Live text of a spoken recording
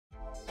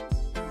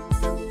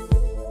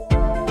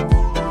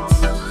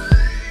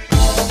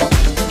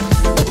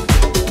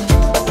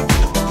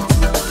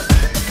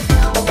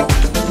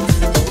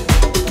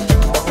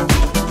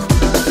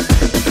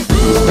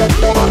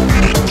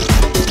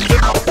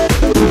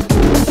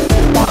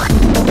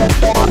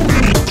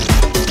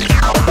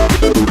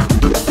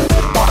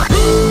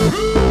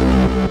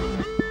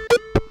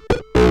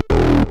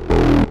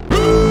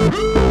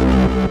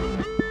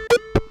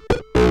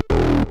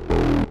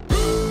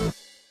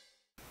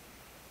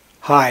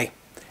Hi,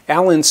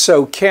 Alan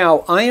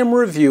SoCal. I am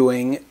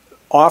reviewing,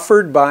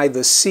 offered by the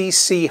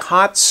CC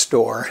Hot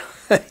store.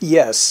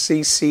 Yes,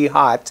 CC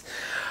Hot.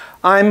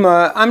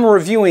 I'm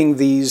reviewing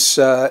these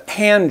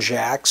hand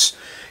jacks.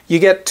 You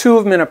get two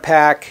of them in a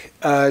pack.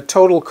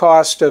 Total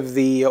cost of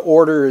the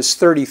order is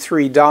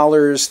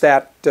 $33.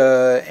 That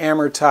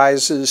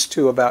amortizes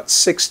to about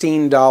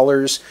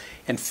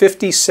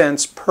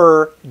 $16.50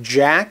 per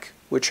jack,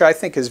 which I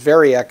think is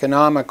very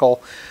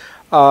economical.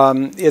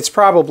 It's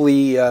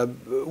probably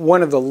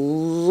one of the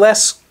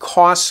less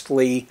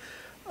costly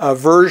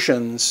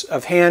versions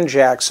of hand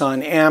jacks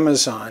on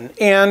Amazon.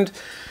 And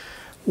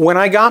when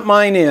I got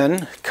mine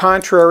in,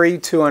 contrary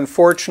to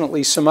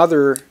unfortunately some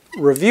other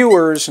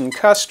reviewers and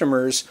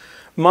customers,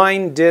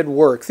 mine did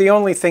work. The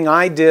only thing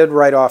I did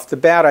right off the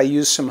bat, I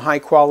used some high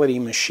quality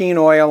machine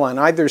oil on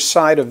either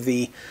side of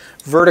the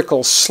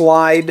vertical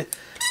slide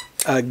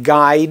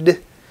guide,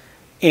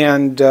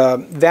 and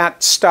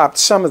that stopped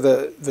some of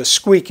the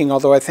squeaking,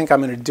 although I think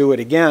I'm going to do it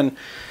again.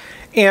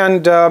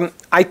 And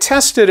I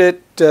tested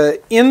it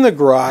in the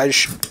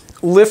garage,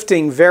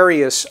 lifting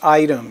various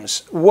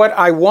items. What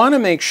I want to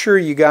make sure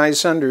you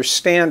guys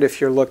understand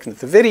if you're looking at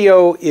the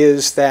video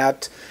is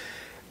that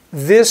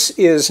this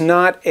is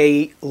not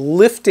a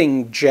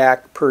lifting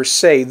jack per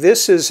se.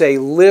 This is a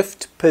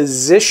lift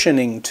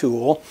positioning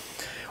tool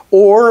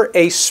or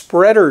a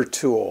spreader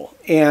tool.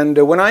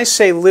 And when I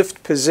say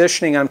lift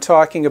positioning, I'm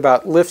talking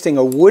about lifting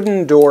a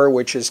wooden door,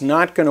 which is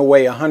not going to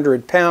weigh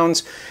 100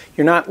 pounds.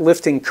 You're not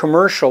lifting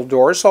commercial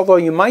doors, although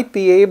you might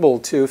be able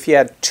to if you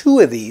had two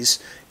of these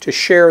to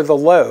share the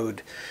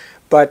load.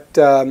 But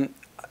the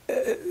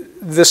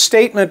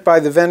statement by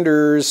the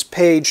vendor's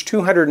page,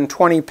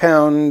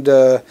 220-pound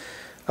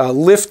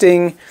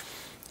lifting,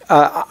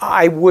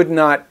 I would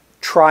not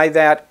try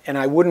that, and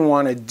I wouldn't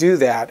want to do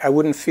that. I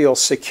wouldn't feel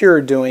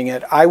secure doing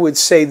it. I would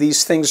say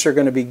these things are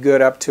going to be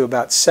good up to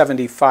about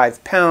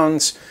 75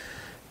 pounds,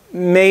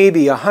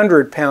 maybe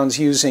 100 pounds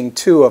using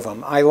two of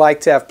them. I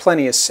like to have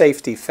plenty of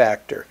safety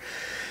factor.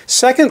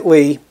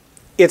 Secondly,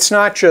 it's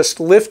not just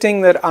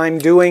lifting that I'm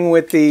doing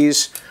with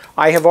these.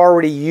 I have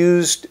already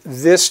used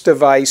this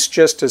device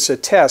just as a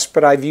test,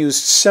 but I've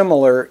used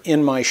similar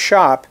in my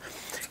shop.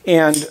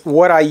 And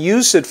what I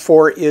use it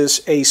for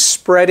is a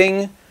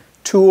spreading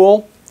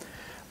tool.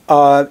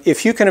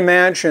 If you can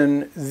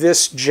imagine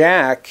this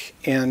jack,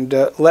 and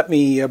let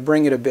me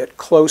bring it a bit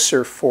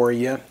closer for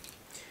you.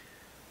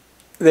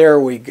 There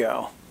we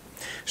go.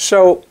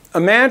 So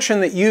imagine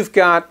that you've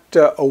got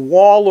a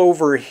wall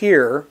over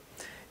here.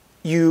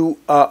 You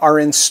are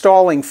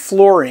installing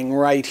flooring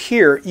right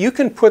here. You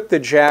can put the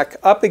jack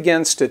up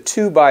against a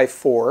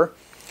 2x4,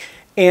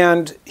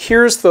 and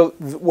here's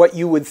what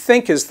you would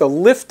think is the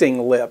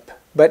lifting lip,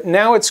 but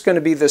now it's going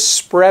to be the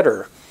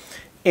spreader.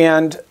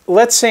 And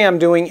let's say I'm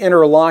doing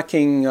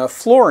interlocking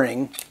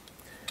flooring.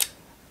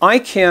 I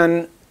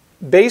can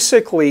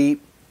basically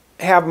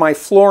have my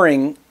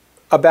flooring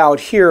about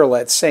here,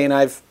 let's say, and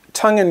I've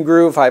tongue and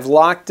groove, I've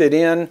locked it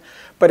in,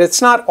 but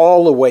it's not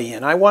all the way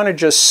in. I want to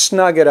just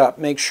snug it up,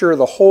 make sure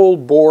the whole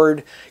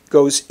board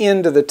goes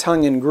into the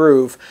tongue and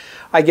groove.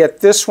 I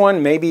get this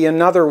one, maybe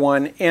another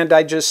one, and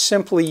I just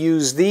simply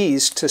use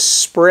these to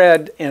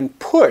spread and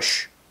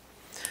push.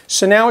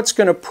 So now it's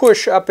going to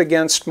push up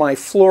against my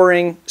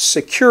flooring,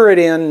 secure it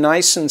in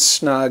nice and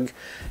snug,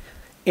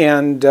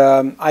 and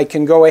I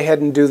can go ahead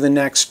and do the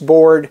next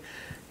board.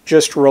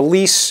 Just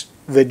release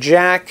the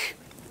jack,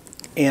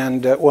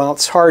 and well,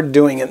 it's hard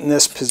doing it in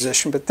this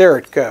position, but there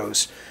it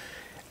goes.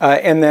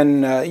 And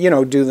then you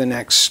know, do the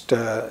next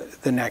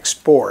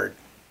board.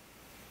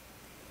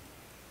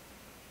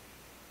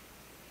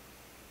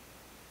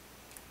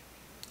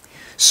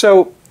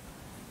 So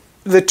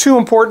the two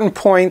important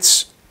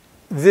points.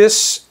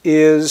 This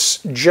is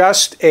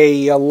just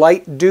a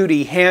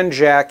light-duty hand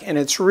jack, and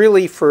it's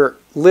really for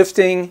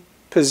lifting,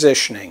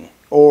 positioning,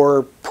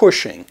 or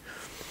pushing.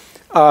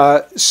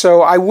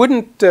 So I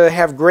wouldn't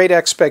have great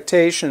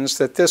expectations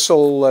that this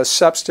will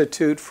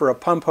substitute for a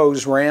pump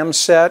hose ram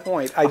set.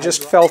 I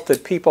just felt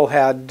that people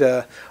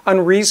had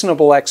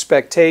unreasonable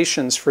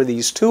expectations for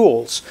these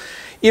tools.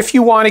 If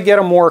you want to get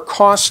a more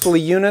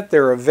costly unit,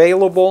 they're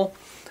available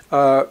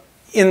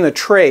in the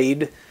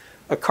trade.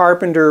 A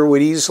carpenter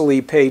would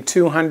easily pay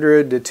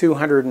 $200 to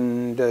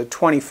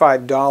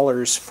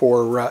 $225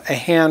 for a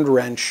hand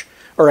wrench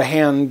or a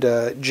hand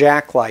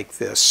jack like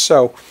this.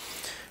 So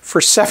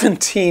for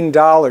 $17,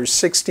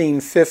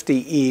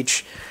 $16.50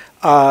 each,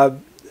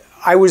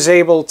 I was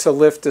able to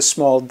lift a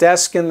small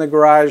desk in the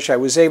garage. I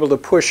was able to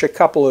push a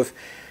couple of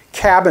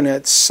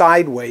cabinets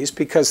sideways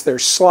because they're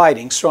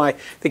sliding. So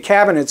the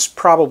cabinets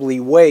probably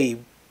weigh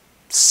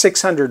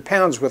 600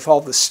 pounds with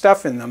all the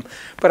stuff in them,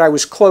 but I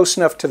was close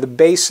enough to the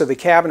base of the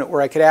cabinet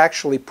where I could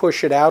actually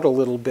push it out a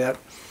little bit.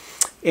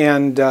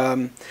 And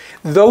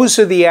those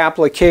are the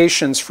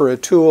applications for a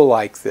tool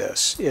like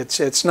this.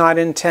 It's not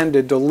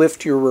intended to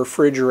lift your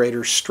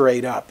refrigerator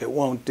straight up. It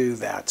won't do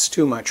that. It's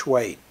too much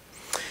weight.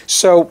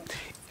 So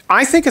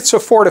I think it's a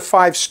 4 to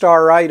 5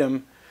 star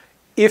item.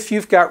 if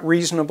you've got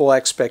reasonable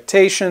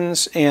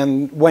expectations,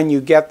 and when you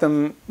get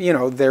them, you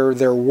know,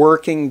 they're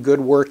working, good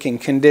working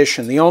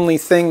condition. The only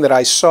thing that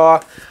I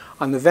saw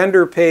on the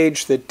vendor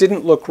page that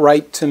didn't look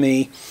right to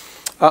me,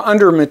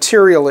 under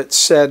material it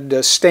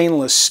said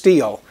stainless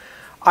steel.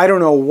 I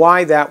don't know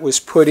why that was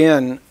put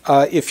in.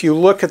 If you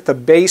look at the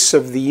base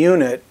of the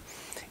unit,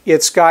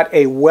 it's got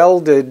a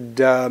welded,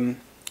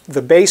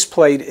 the base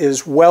plate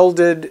is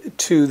welded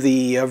to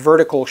the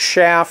vertical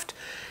shaft,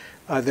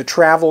 the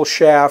travel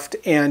shaft,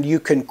 and you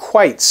can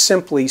quite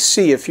simply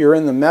see, if you're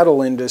in the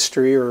metal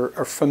industry or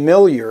are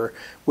familiar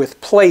with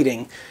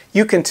plating,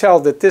 you can tell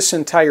that this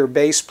entire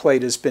base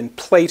plate has been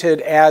plated,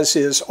 as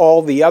is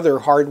all the other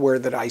hardware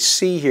that I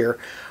see here.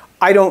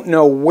 I don't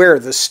know where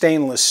the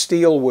stainless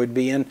steel would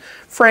be, and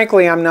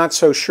frankly I'm not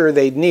so sure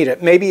they'd need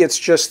it. Maybe it's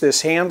just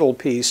this handle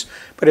piece,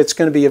 but it's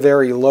going to be a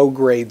very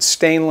low-grade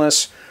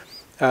stainless,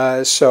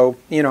 so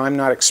you know, I'm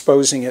not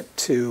exposing it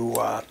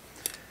to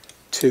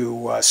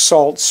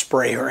salt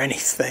spray or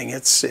anything.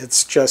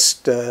 It's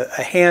just a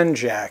hand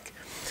jack.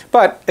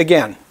 But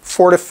again,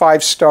 4 to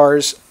 5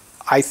 stars.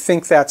 I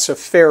think that's a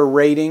fair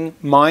rating.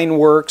 Mine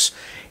works.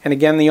 And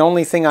again, the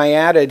only thing I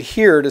added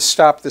here to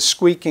stop the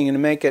squeaking and to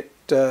make it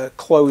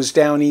close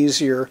down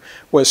easier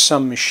was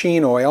some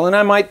machine oil. And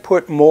I might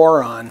put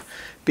more on,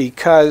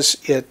 because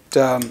it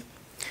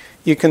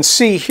you can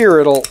see here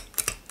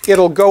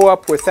it'll go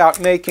up without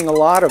making a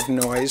lot of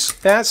noise.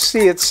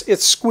 See,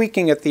 it's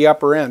squeaking at the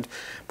upper end.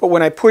 But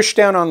when I push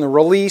down on the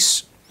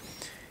release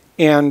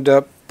and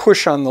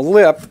push on the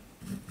lip,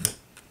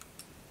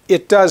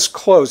 it does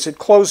close. It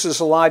closes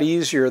a lot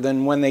easier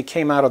than when they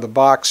came out of the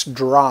box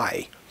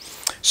dry.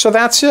 So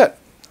that's it.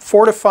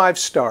 4 to 5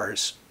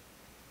 stars.